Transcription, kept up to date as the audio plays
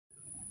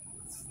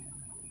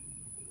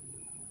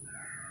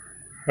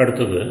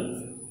അടുത്തത്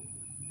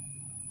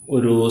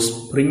ഒരു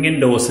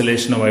സ്പ്രിങ്ങിന്റെ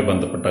ഓസിലേഷനുമായി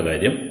ബന്ധപ്പെട്ട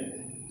കാര്യം.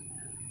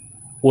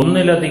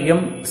 ഒന്നിലധികം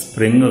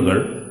സ്പ്രിങ്ങുകൾ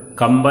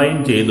കമ്പൈൻ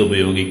ചെയ്ത്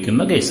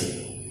ഉപയോഗിക്കുന്ന കേസ്.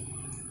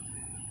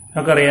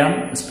 നമുക്കറിയാം,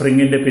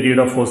 സ്പ്രിങ്ങിന്റെ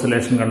പീരീഡ് ഓഫ്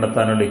ഓസിലേഷൻ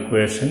കണ്ടെത്താനുള്ള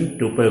equation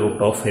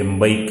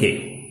 2π√m/k,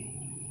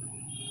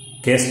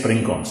 k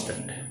spring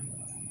constant.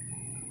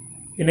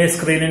 ഇനി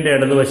സ്ക്രീനിന്റെ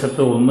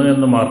ഇടതുവശത്ത് 1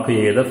 എന്ന് മാർക്ക്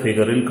ചെയ്ത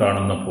ഫിഗറിൽ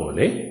കാണുന്ന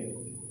പോലെ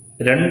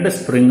 2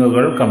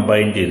 സ്പ്രിങ്ങുകൾ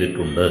കമ്പൈൻ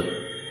ചെയ്തിട്ടുണ്ട്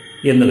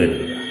എന്ന്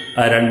കരുതുക.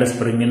 ആ 2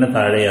 സ്പ്രിങ്ങിന്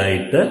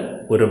താഴെയായിട്ട്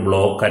ഒരു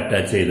ബ്ലോക്ക്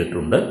അറ്റാച്ച്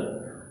ചെയ്തിട്ടുണ്ട്.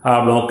 ആ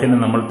ബ്ലോക്കിനെ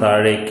നമ്മൾ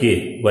താഴേക്ക്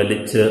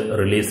വലിച്ച്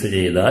റിലീസ്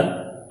ചെയ്താൽ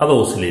അത്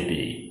ഓസിലേറ്റ്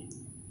ചെയ്യും.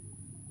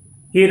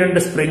 ഈ 2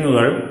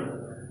 സ്പ്രിങ്ങുകൾ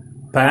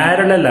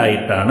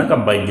പാരലലായിട്ടാണ്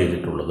കമ്പൈൻ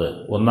ചെയ്തിട്ടുള്ളത്.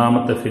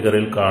 ഒന്നാമത്തെ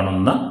ഫിഗറിൽ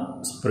കാണുന്ന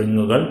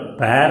സ്പ്രിങ്ങുകൾ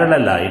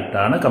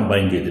പാരലലായിട്ടാണ്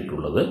കമ്പൈൻ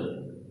ചെയ്തിട്ടുള്ളത്.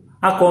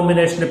 ആ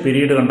കോമ്പിനേഷന്റെ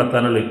പീരീഡ്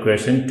കണ്ടെത്താനുള്ള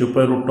ഇക്വേഷൻ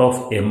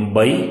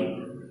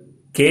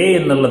 2π√m/k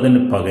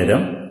എന്നുള്ളതിന്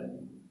പകരം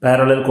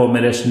parallel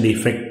കോമ്പിനേഷന്റെ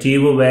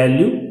effective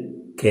value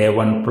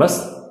k1 +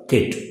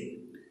 k2.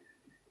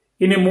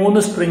 ഇനി 3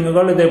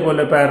 സ്പ്രിങ്ങുകൾ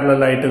ഇതേപോലെ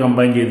പാരലലായിട്ട്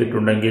കമ്പൈൻ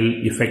ചെയ്തിട്ടുണ്ടെങ്കിൽ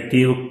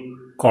ഇഫക്റ്റീവ്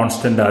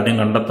കോൺസ്റ്റന്റ് ആദ്യം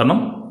കണ്ടെത്തണം.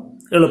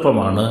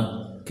 എളുപ്പമാണ്.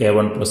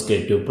 k1 +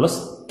 k2 +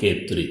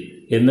 k3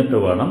 എന്നിട്ട്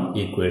വേണം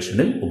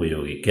ഇക്വേഷനിൽ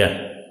ഉപയോഗിക്കാൻ.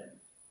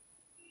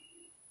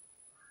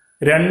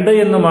 2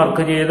 എന്ന്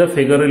മാർക്ക് ചെയ്ത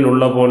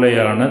ഫിഗറിലുള്ള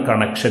പോലെയാണ്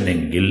കണക്ഷൻ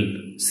എങ്കിൽ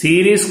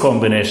സീരീസ്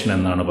കോമ്പിനേഷൻ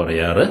എന്നാണ്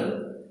പറയാറ്.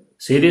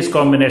 സീരീസ്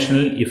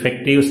കോമ്പിനേഷനിൽ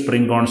ഇഫക്റ്റീവ്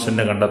സ്പ്രിംഗ്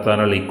കോൺസ്റ്റന്റ്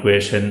കണ്ടെത്താനുള്ള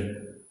equation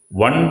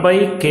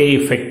 1/k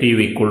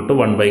effective =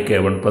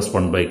 1/k1 +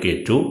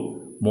 1/k2.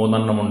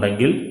 3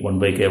 ഉണ്ടെങ്കിൽ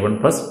 1/k1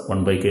 +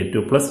 1/k2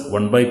 +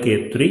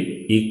 1/k3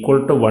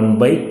 =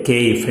 1/k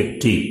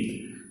effective.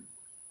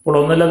 അപ്പോൾ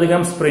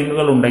ഒന്നിലധികം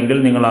സ്പ്രിങ്ങുകൾ ഉണ്ടെങ്കിൽ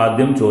നിങ്ങൾ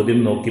ആദ്യം ചോദ്യം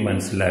നോക്കി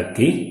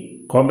മനസ്സിലാക്കി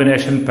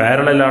കോമ്പിനേഷൻ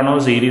പാരലൽ ആണോ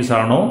സീരീസ്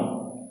ആണോ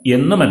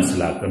എന്ന്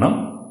മനസ്സിലാക്കണം.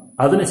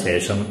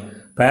 അതിനുശേഷം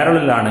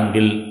പാരലൽ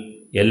ആണെങ്കിൽ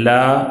എല്ലാ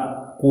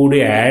കൂടി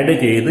ആഡ്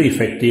ചെയ്ത്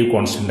ഇഫക്റ്റീവ്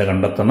കോൺസ്റ്റന്റ്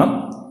കണ്ടെത്തണം.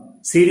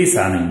 സീരീസ്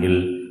ആണെങ്കിൽ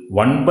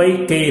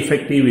 1/k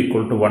effective =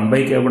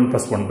 1/k1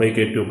 +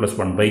 1/k2 +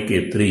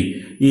 1/k3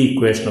 ഈ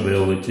ഇക്വേഷൻ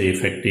ഉപയോഗിച്ച്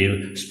ഇഫക്റ്റീവ്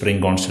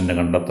സ്പ്രിംഗ് കോൺസ്റ്റന്റ്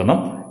കണ്ടെത്തണം.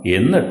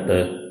 എന്നിട്ട്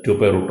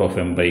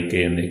 2π√m/k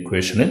എന്ന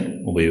ഇക്വേഷനിൽ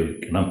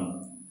ഉപയോഗിക്കണം.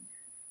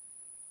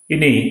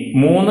 ഇനി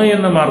 3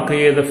 എന്ന് മാർക്ക്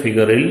ചെയ്ത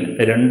ഫിഗറിൽ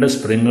 2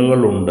 സ്പ്രിങ്ങുകൾ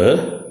ഉണ്ട്.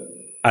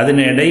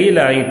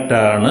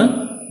 അതിനിടയിലായിട്ടാണ്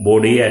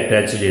ബോഡിയെ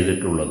അറ്റാച്ച്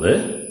ചെയ്തിട്ടുള്ളത്.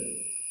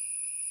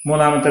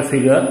 മൂന്നാമത്തെ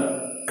ഫിഗർ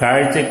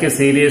കാഴ്ചയ്ക്ക്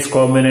സീരീസ്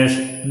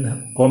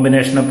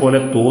കോമ്പിനേഷനെ പോലെ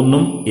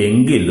തോന്നും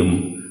എങ്കിലും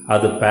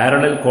അത്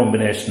പാരലൽ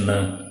കോമ്പിനേഷന്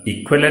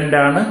ഇക്വലന്റ്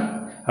ആണ്.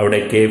 അവിടെ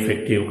k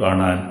ഇഫക്റ്റീവ്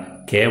കാണാൻ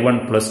k1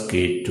 +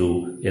 k2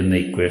 എന്ന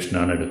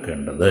ഇക്വേഷനാണ്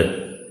എടുക്കേണ്ടത്.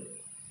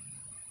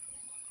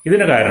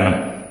 ഇതിന് കാരണം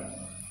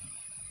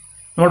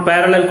നമ്മൾ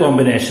പാരലൽ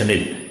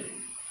കോമ്പിനേഷനിൽ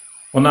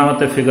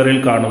ഒന്നാമത്തെ ഫിഗറിൽ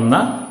കാണുന്ന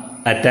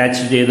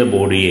അറ്റാച്ച് ചെയ്ത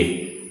ബോഡിയെ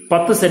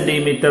 10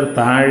 സെന്റിമീറ്റർ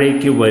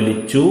താഴേക്ക്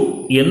വലിച്ചു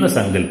എന്ന്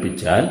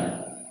സങ്കല്പിച്ചാൽ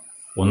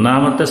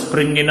ഒന്നാമത്തെ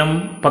സ്പ്രിങ്ങിനും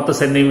 10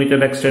 സെന്റിമീറ്റർ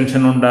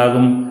എക്സ്റ്റൻഷൻ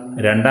ഉണ്ടാകും,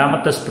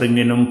 രണ്ടാമത്തെ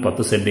സ്പ്രിങ്ങിനും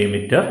 10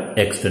 സെന്റിമീറ്റർ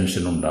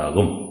എക്സ്റ്റൻഷൻ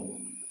ഉണ്ടാകും.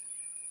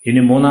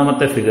 ഇനി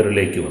മൂന്നാമത്തെ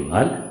ഫിഗറിലേക്ക്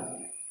വന്നാൽ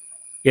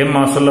m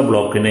മാസുള്ള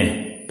ബ്ലോക്കിനെ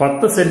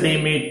 10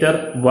 സെന്റിമീറ്റർ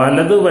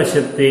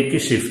വലതുവശത്തേക്ക്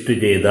ഷിഫ്റ്റ്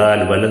ചെയ്താൽ,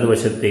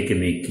 വലതുവശത്തേക്ക്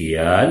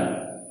നീക്കിയാൽ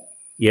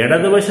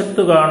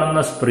ഇടതുവശത്ത് കാണുന്ന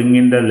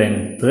സ്പ്രിങ്ങിന്റെ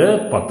ലെങ്ത്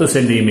 10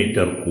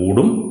 സെന്റിമീറ്റർ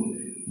കൂടും,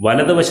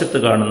 വലതുവശത്ത്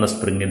കാണുന്ന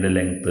സ്പ്രിങ്ങിന്റെ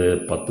ലെങ്ത്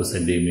 10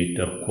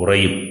 സെന്റിമീറ്റർ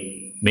കുറയും.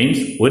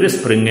 മീൻസ് ഒരു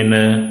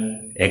സ്പ്രിങ്ങിന്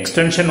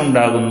എക്സ്റ്റൻഷൻ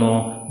ഉണ്ടാകുന്നു,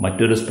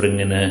 മറ്റൊരു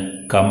സ്പ്രിങ്ങിന്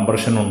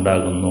കംപ്രഷൻ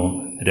ഉണ്ടാകുന്നു.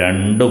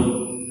 രണ്ടും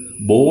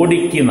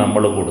ബോഡിക്ക്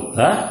നമ്മൾ കൊടുത്ത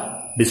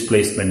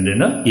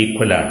ഡിസ്പ്ലേസ്മെന്റിന്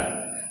ഈക്വലാണ്.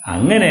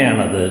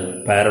 അങ്ങനെയാണത്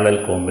പാരലൽ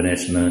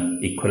കോമ്പിനേഷന്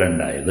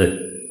ഇക്വലന്റ് ആയത്.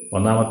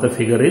 ഒന്നാമത്തെ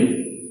ഫിഗറിൽ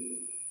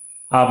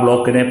ആ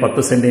ബ്ലോക്കിനെ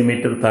 10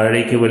 സെന്റിമീറ്റർ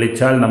താഴേക്ക്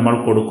വലിച്ചാൽ നമ്മൾ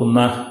കൊടുക്കുന്ന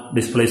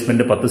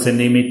ഡിസ്പ്ലേസ്മെന്റ് 10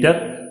 സെന്റിമീറ്റർ.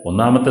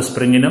 ഒന്നാമത്തെ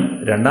സ്പ്രിങ്ങിനും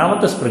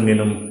രണ്ടാമത്തെ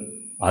സ്പ്രിങ്ങിനും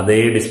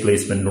അതേ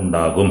ഡിസ്പ്ലേസ്മെന്റ്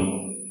ഉണ്ടാകും.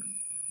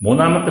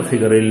 മൂന്നാമത്തെ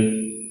ഫിഗറിൽ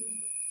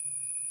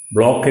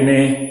ബ്ലോക്കിനെ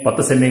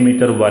 10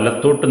 സെന്റിമീറ്റർ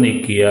വലത്തോട്ട്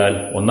നീക്കിയാൽ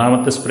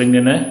ഒന്നാമത്തെ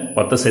സ്പ്രിങ്ങിന്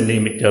 10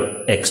 സെന്റിമീറ്റർ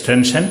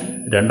എക്സ്റ്റൻഷൻ,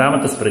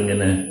 രണ്ടാമത്തെ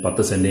സ്പ്രിങ്ങിന്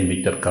 10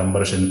 സെന്റിമീറ്റർ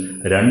കംപ്രഷൻ.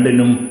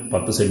 രണ്ടിനും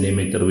 10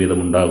 സെന്റിമീറ്റർ വീതം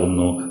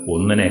ഉണ്ടാകുന്നു.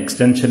 ഒന്നിന്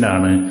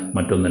എക്സ്റ്റൻഷനാണ്,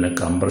 മറ്റൊന്നിന്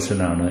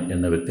കംപ്രഷനാണ്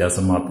എന്ന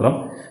വ്യത്യാസം മാത്രം.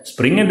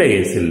 സ്പ്രിങ്ങിന്റെ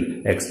കേസിൽ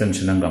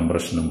എക്സ്റ്റൻഷനും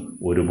കംപ്രഷനും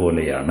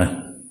ഒരുപോലെയാണ്.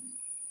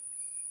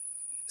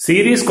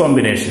 സീരീസ്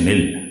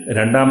കോമ്പിനേഷനിൽ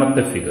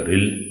രണ്ടാമത്തെ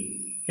ഫിഗറിൽ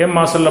m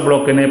മാസുള്ള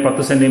ബ്ലോക്കിനെ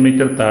 10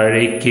 സെന്റിമീറ്റർ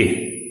താഴേക്ക്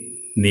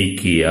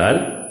നീക്കിയാൽ,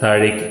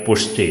 താഴേക്ക്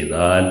പുഷ്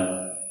ചെയ്താൽ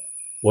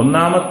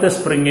ഒന്നാമത്തെ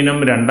സ്പ്രിങ്ങിനും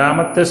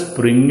രണ്ടാമത്തെ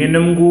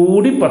സ്പ്രിങ്ങിനും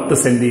കൂടി 10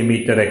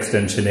 സെന്റിമീറ്റർ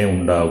എക്സ്റ്റൻഷനേ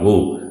ഉണ്ടാകൂ.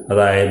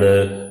 അതായത്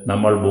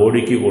നമ്മൾ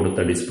ബോഡിക്ക് കൊടുത്ത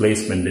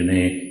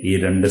ഡിസ്പ്ലേസ്മെന്റിനെ ഈ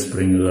 2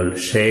 സ്പ്രിങ്ങുകൾ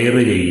ഷെയർ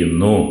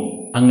ചെയ്യുന്നു.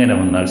 അങ്ങനെ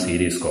വന്നാൽ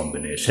സീരീസ്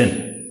കോമ്പിനേഷൻ.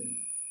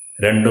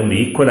 രണ്ടും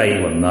ഈക്വലായി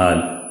വന്നാൽ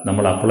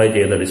നമ്മൾ അപ്ലൈ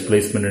ചെയ്ത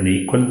ഡിസ്പ്ലേസ്മെന്റിന്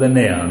ഈക്വൽ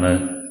തന്നെയാണ്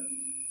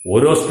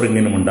ഓരോ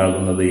സ്പ്രിങ്ങിനും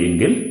ഉണ്ടാകുന്നത്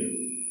എങ്കിൽ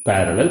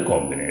പാരലൽ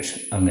കോമ്പിനേഷൻ.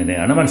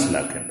 അങ്ങനെയാണ്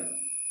മനസ്സിലാക്കേണ്ടത്.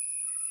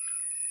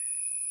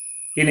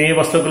 ഇനി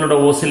വസ്തുക്കളുടെ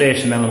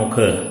ഓസിലേഷനെ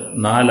നമുക്ക്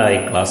 4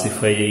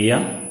 ക്ലാസിഫൈ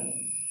ചെയ്യാം.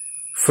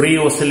 free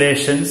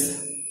oscillations,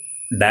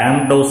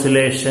 damped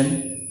oscillation,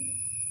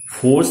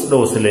 forced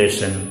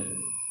oscillation,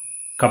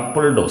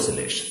 coupled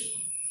oscillation.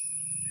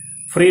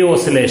 Free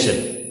oscillation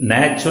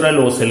natural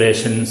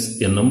oscillations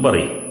എന്നും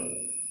പറയും.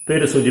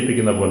 പേര്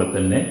സൂചിപ്പിക്കുന്ന പോലെ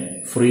തന്നെ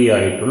ഫ്രീ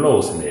ആയിട്ടുള്ള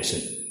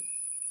ഓസിലേഷൻ.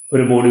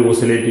 ഒരു ബോഡി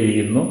ഓസിലേറ്റ്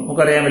ചെയ്യുന്നു.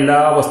 നമുക്കറിയാം എല്ലാ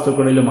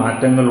വസ്തുക്കളിലും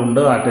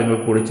ആറ്റങ്ങളുണ്ട്. ആറ്റങ്ങൾ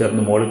കൂടി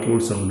ചേർന്ന്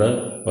മോളിക്യൂൾസ് ഉണ്ട്.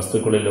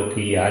 വസ്തുക്കളിലൊക്കെ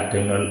ഈ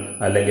ആറ്റങ്ങൾ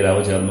അല്ലെങ്കിൽ അവ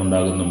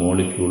ചേർന്നുണ്ടാകുന്ന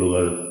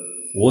മോളിക്യൂളുകൾ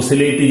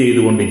ഓസിലേറ്റ്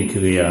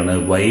ചെയ്തുകൊണ്ടിരിക്കുകയാണ്,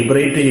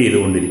 വൈബ്രേറ്റ്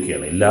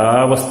ചെയ്തുകൊണ്ടിരിക്കുകയാണ്. എല്ലാ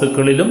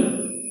വസ്തുക്കളിലും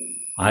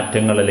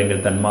ആറ്റങ്ങൾ അല്ലെങ്കിൽ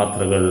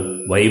തന്മാത്രകൾ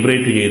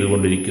വൈബ്രേറ്റ്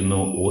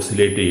ചെയ്തുകൊണ്ടിരിക്കുന്നു,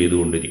 ഓസിലേറ്റ്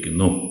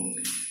ചെയ്തുകൊണ്ടിരിക്കുന്നു.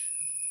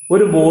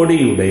 ഒരു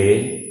ബോഡിയുടെ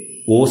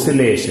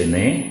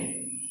ഓസിലേഷനെ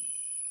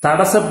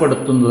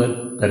തടസ്സപ്പെടുത്തുന്ന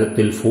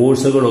തരത്തിൽ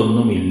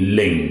ഫോഴ്സുകളൊന്നും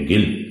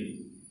ഇല്ലെങ്കിൽ,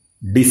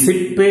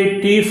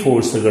 ഡിസിപ്പേറ്റീവ്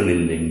ഫോഴ്സുകൾ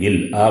ഇല്ലെങ്കിൽ,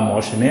 ആ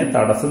മോഷനെ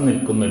തടസ്സം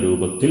നിൽക്കുന്ന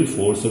രൂപത്തിൽ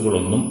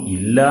ഫോഴ്സുകളൊന്നും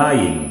ഇല്ല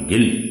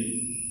എങ്കിൽ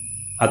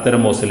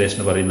അത്തരം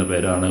ഓസിലേഷൻ പറയുന്ന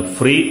പേരാണ്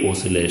ഫ്രീ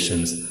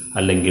ഓസിലേഷൻസ്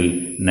അല്ലെങ്കിൽ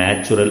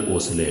നാച്ചുറൽ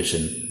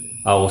ഓസിലേഷൻ.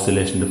 ആ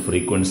ഓസിലേഷന്റെ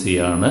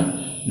ഫ്രീക്വൻസിയാണ്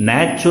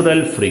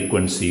നാച്ചുറൽ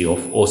ഫ്രീക്വൻസി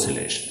ഓഫ്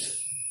ഓസിലേഷൻസ്.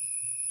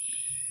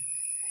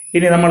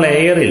 ഇനി നമ്മൾ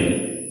എയറിൽ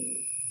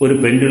ഒരു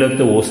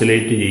പെൻഡുലത്തെ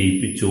ഓസിലേറ്റ്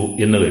ചെയ്യിപ്പിച്ചു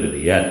എന്ന്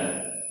കരുതിയാൽ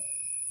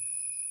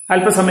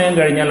അല്പസമയം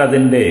കഴിഞ്ഞാൽ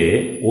അതിന്റെ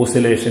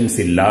ഓസിലേഷൻസ്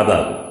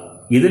ഇല്ലാതാകും.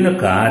 ഇതിന്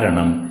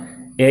കാരണം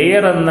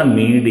എയർ എന്ന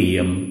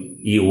മീഡിയം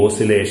ഈ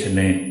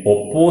ഓസിലേഷനെ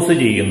ഒപ്പോസ്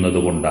ചെയ്യുന്നത്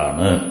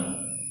കൊണ്ടാണ്.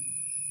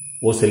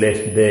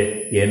 ഓസിലേഷന്റെ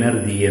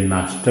എനർജിയെ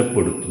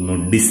നഷ്ടപ്പെടുത്തുന്നു,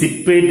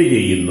 ഡിസിപ്പേറ്റ്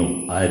ചെയ്യുന്നു.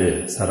 ആര്?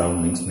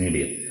 Surroundings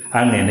medium.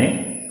 അങ്ങനെ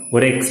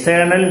ഒരു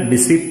എക്സ്റ്റേണൽ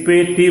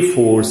ഡിസിപ്പേറ്റീവ്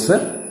ഫോഴ്സ്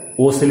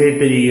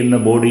ഓസിലേറ്റ് ചെയ്യുന്ന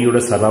ബോഡിയുടെ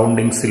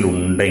സറൗണ്ടിങ്സിൽ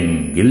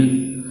ഉണ്ടെങ്കിൽ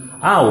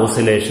ആ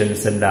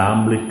ഓസിലേഷൻസിന്റെ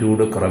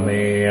ആംപ്ലിറ്റ്യൂഡ്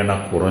ക്രമേണ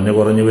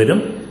കുറഞ്ഞു വരും.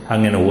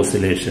 അങ്ങനെ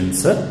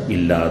ഓസിലേഷൻസ്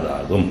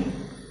ഇല്ലാതാകും.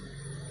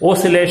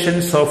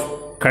 Oscillations of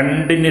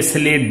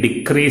continuously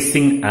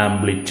decreasing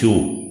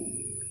amplitude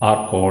are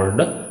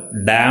called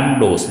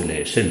damped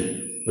oscillation.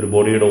 ഒരു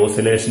ബോഡിയുടെ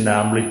ഓസിലേഷന്റെ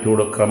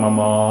ആംപ്ലിറ്റ്യൂഡ്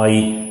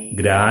ക്രമമായി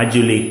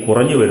ഗ്രാജുവലി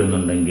കുറഞ്ഞു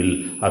വരുന്നുണ്ടെങ്കിൽ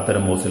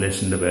അത്തരം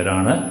ഓസിലേഷന്റെ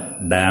പേരാണ്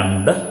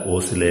ഡാംപ്ഡ്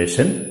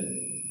ഓസിലേഷൻ.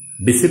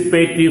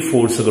 ഡിസിപ്പേറ്റീവ്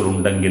ഫോഴ്സുകൾ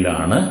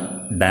ഉണ്ടെങ്കിലാണ്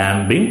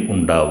ഡാമ്പിംഗ്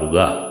ഉണ്ടാവുക.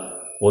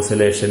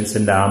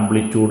 ഓസിലേഷൻസിന്റെ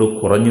ആംപ്ലിറ്റ്യൂഡ്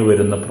കുറഞ്ഞു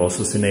വരുന്ന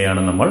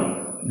പ്രോസസ്സിനെയാണ് നമ്മൾ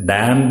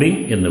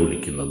ഡാമ്പിംഗ് എന്ന്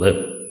വിളിക്കുന്നത്.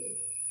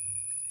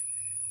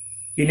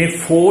 ഇനി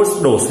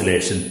ഫോഴ്സ്ഡ്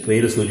ഓസിലേഷൻ,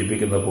 പേര്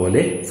സൂചിപ്പിക്കുന്ന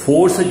പോലെ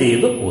ഫോഴ്സ്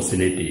ചെയ്ത്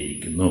ഓസിലേറ്റ്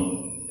ചെയ്യിക്കുന്നു.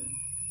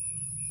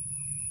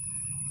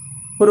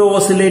 ഒരു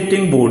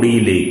ഓസിലേറ്റിംഗ്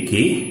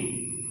ബോഡിയിലേക്ക്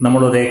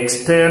നമ്മളൊരു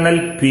എക്സ്റ്റേണൽ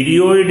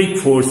പീരിയോഡിക്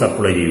ഫോഴ്സ്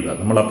അപ്ലൈ ചെയ്യുക.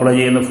 നമ്മൾ അപ്ലൈ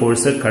ചെയ്യുന്ന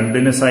ഫോഴ്സ്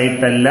കണ്ടിന്യൂസ്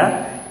ആയിട്ടല്ല,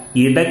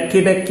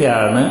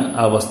 ഇടയ്ക്കിടയ്ക്കാണ്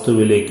ആ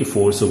വസ്തുവിലേക്ക്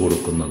ഫോഴ്സ്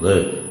കൊടുക്കുന്നത്.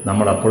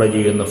 നമ്മൾ അപ്ലൈ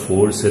ചെയ്യുന്ന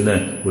ഫോഴ്സിന്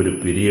ഒരു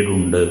പീരീഡ്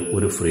ഉണ്ട്,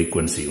 ഒരു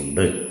ഫ്രീക്വൻസി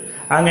ഉണ്ട്.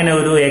 അങ്ങനെ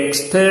ഒരു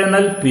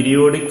എക്സ്റ്റേണൽ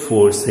പീരിയോഡിക്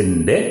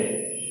ഫോഴ്സിന്റെ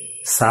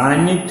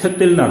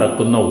സാന്നിധ്യത്തിൽ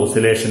നടക്കുന്ന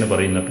ഓസിലേഷന്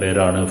പറയുന്ന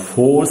പേരാണ്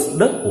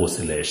forced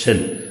oscillation.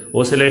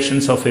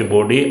 Oscillations of A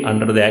body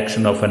under the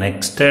action of an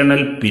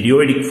external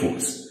periodic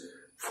force,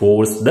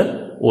 forced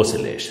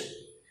oscillation.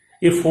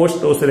 ഈ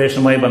ഫോഴ്സ്ഡ്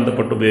ഓസിലേഷനുമായി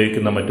ബന്ധപ്പെട്ട്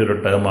ഉപയോഗിക്കുന്ന മറ്റൊരു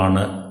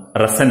ടേമാണ്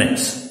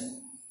റെസനൻസ്.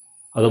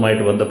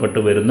 അതുമായിട്ട് ബന്ധപ്പെട്ട്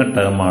വരുന്ന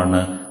ടേമാണ്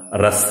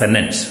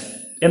റെസനൻസ്.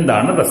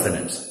 എന്താണ്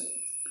റെസനൻസ്?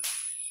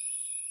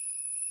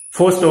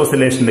 ഫോഴ്സ്ഡ്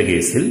ഓസിലേഷന്റെ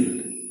കേസിൽ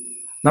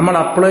നമ്മൾ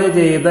അപ്ലൈ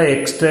ചെയ്ത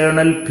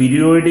എക്സ്റ്റേണൽ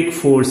പീരിയോഡിക്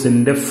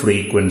ഫോഴ്സിന്റെ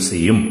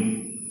ഫ്രീക്വൻസിയും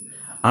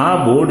ആ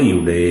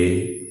ബോഡിയുടെ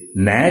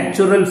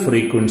നാച്ചുറൽ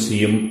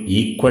ഫ്രീക്വൻസിയും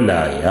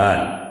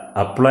ഈക്വലായാൽ,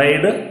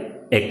 അപ്ലൈഡ്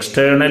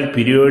എക്സ്റ്റേണൽ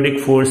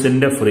പീരിയോഡിക്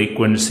ഫോഴ്സിന്റെ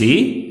ഫ്രീക്വൻസി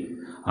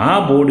ആ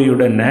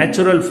ബോഡിയുടെ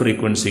നാച്ചുറൽ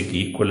ഫ്രീക്വൻസിക്ക്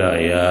ഈക്വൽ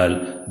ആയാൽ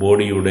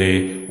ബോഡിയുടെ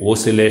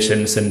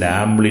ഓസിലേഷൻസിന്റെ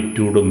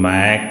ആംപ്ലിറ്റ്യൂഡ്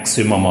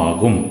മാക്സിമം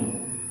ആകും.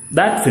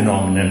 That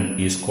phenomenon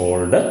is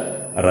called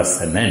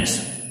resonance.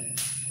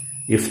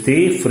 If the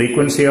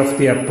frequency of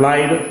the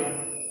applied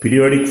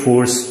periodic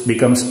force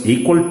becomes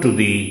equal to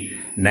the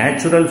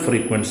natural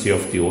frequency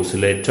of the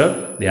oscillator,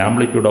 the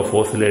amplitude of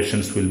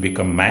oscillations will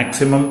become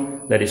maximum.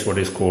 That is what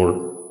is called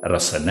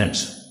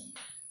resonance.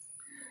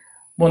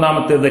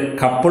 മൂന്നാമത്തേത്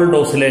coupled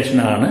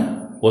oscillation ആണ്.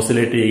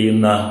 Oscillate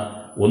ചെയ്യുന്ന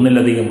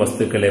ഒന്നിലധികം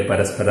വസ്തുക്കളെ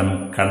പരസ്പരം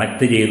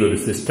connect ചെയ്ത് ഒരു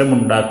system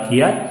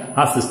ഉണ്ടാക്കിയാൽ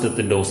ആ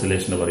സിസ്റ്റത്തിന്റെ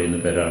ഓസിലേഷൻ പറയുന്ന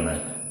പേരാണ്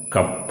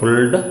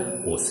കപ്പിൾഡ്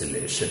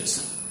ഓസിലേഷൻസ്.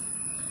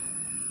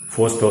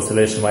 ഫോഴ്സ്ഡ്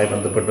ഓസിലേഷനുമായി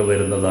ബന്ധപ്പെട്ട്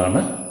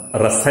വരുന്നതാണ്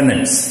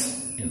റെസനൻസ്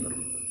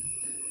എന്നുള്ളത്.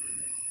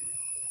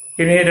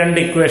 ഇനി രണ്ട്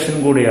ഇക്വേഷൻ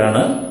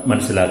കൂടിയാണ്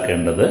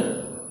മനസ്സിലാക്കേണ്ടത്.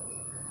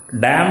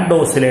 ഡാംപ്ഡ്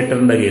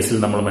ഓസിലേറ്ററിന്റെ കേസിൽ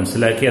നമ്മൾ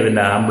മനസ്സിലാക്കി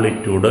അതിന്റെ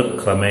ആംപ്ലിറ്റ്യൂഡ്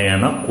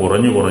ക്രമേണ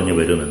കുറഞ്ഞു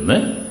വരുമെന്ന്.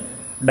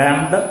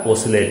 ഡാംപ്ഡ്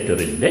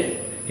ഓസിലേറ്ററിന്റെ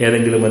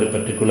ഏതെങ്കിലും ഒരു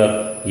പർട്ടിക്കുലർ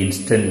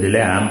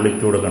ഇൻസ്റ്റന്റിലെ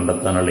ആംപ്ലിറ്റ്യൂഡ്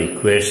കണ്ടെത്താനുള്ള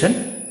equation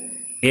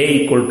A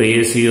 =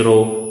 A0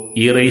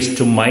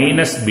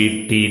 e⁻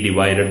 bt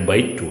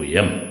 /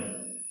 2m.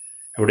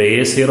 ഇവിടെ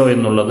A0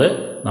 എന്നുള്ളത്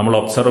നമ്മൾ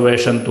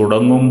ഒബ്സർവേഷൻ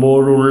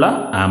തുടങ്ങുമ്പോഴുള്ള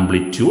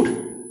ആംപ്ലിറ്റ്യൂഡ്,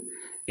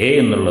 A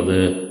എന്നുള്ളത്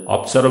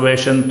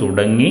ഒബ്സർവേഷൻ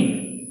തുടങ്ങി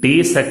t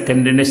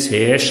സെക്കൻഡിന്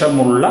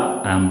ശേഷമുള്ള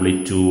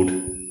ആംപ്ലിറ്റ്യൂഡ്,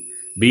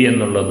 B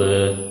എന്നുള്ളത്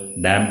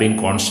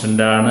ഡാമ്പിംഗ്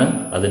കോൺസ്റ്റന്റ്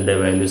ആണ്. അതിന്റെ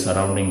വാല്യൂ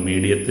സറൗണ്ടിങ്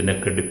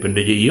മീഡിയത്തിനൊക്കെ ഡിപ്പെൻഡ്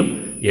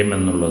ചെയ്യും. എം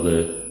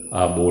എന്നുള്ളത്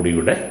ആ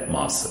ബോഡിയുടെ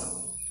mass.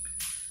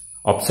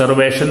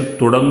 Observation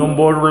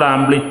തുടങ്ങുമ്പോഴുള്ള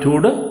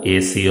amplitude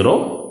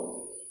A0,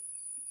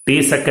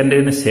 T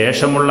സെക്കൻഡിന്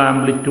ശേഷമുള്ള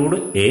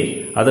ആംപ്ലിറ്റ്യൂഡ്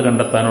A. അത്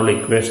കണ്ടെത്താനുള്ള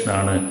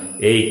ഇക്വേഷനാണ്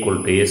A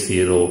 =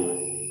 A0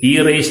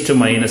 e⁻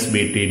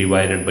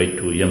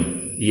 (2m).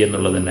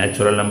 എന്നുള്ളത്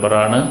നാച്ചുറൽ നമ്പർ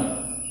ആണ്.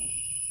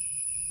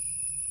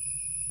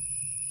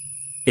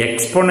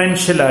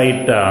 എക്സ്പൊണൻഷ്യൽ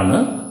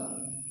ആയിട്ടാണ്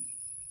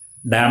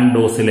ഡാംഡ്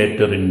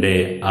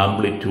ഓസിലേറ്ററിന്റെ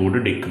ആംപ്ലിറ്റ്യൂഡ്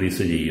ഡിക്രീസ്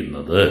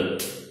ചെയ്യുന്നത്.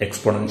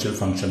 എക്സ്പൊണൻഷ്യൽ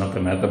ഫംഗ്ഷനൊക്കെ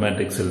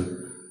മാത്തമാറ്റിക്സിൽ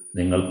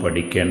നിങ്ങൾ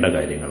പഠിക്കേണ്ട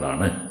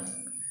കാര്യങ്ങളാണ്.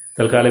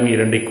 തൽക്കാലം ഈ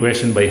രണ്ട്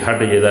ഇക്വേഷൻ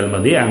ബൈഹാർട്ട് ചെയ്താൽ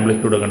മതി.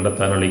 ആംപ്ലിറ്റ്യൂഡ്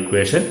കണ്ടെത്താനുള്ള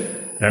ഇക്വേഷൻ.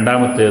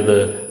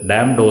 രണ്ടാമത്തേത്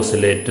ഡാംഡ്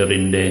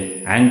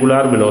ഓസിലേറ്ററിന്റെ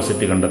ആംഗുലാർ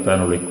വെലോസിറ്റി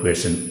കണ്ടെത്താനുള്ള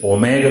ഇക്വേഷൻ,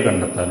 ഒമേഗ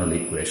കണ്ടെത്താനുള്ള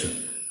ഇക്വേഷൻ.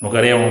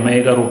 നമുക്കറിയാം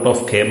ഒമേഗ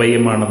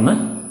 √k/m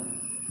ആണെന്ന്.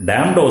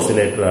 ഡാംഡ്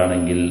ഓസിലേറ്റർ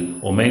ആണെങ്കിൽ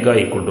ഒമേഗ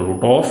 =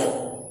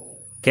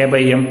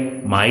 √k/m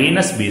 -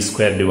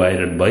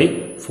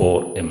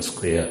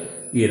 b²/4m².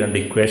 ഈ രണ്ട്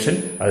ഇക്വേഷൻ,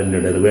 അതിന്റെ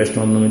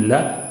ഡെറിവേഷൻ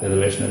ഒന്നുമില്ല,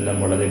 ഡെറിവേഷൻ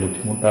എല്ലാം വളരെ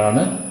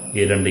ബുദ്ധിമുട്ടാണ്.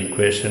 ഈ രണ്ട്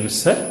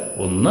ഇക്വേഷൻസ്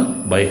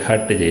ഒന്ന്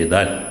ബൈഹാർട്ട്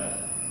ചെയ്താൽ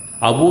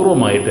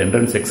അപൂർവമായിട്ട്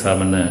എൻട്രൻസ്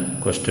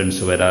എക്സാമിന്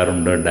ക്വസ്റ്റ്യൻസ്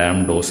വരാറുണ്ട്.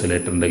 ഡാംഡ്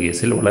ഓസിലേറ്ററിന്റെ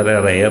കേസിൽ വളരെ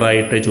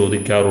റെയറായിട്ടേ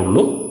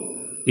ചോദിക്കാറുള്ളൂ.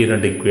 ഈ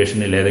രണ്ട്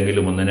ഇക്വേഷനിൽ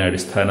ഏതെങ്കിലും ഒന്നിനെ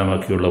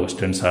അടിസ്ഥാനമാക്കിയുള്ള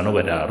ക്വസ്റ്റ്യൻസ് ആണ്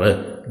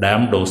വരാറ്.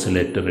 ഡാംഡ്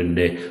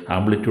ഓസിലേറ്ററിന്റെ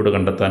ആംപ്ലിറ്റ്യൂഡ്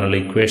കണ്ടെത്താനുള്ള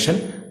ഇക്വേഷൻ,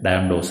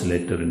 ഡാംഡ്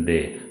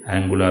ഓസിലേറ്ററിന്റെ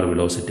ആംഗുലാർ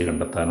വെലോസിറ്റി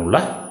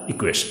കണ്ടെത്താനുള്ള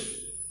ഇക്വേഷൻ.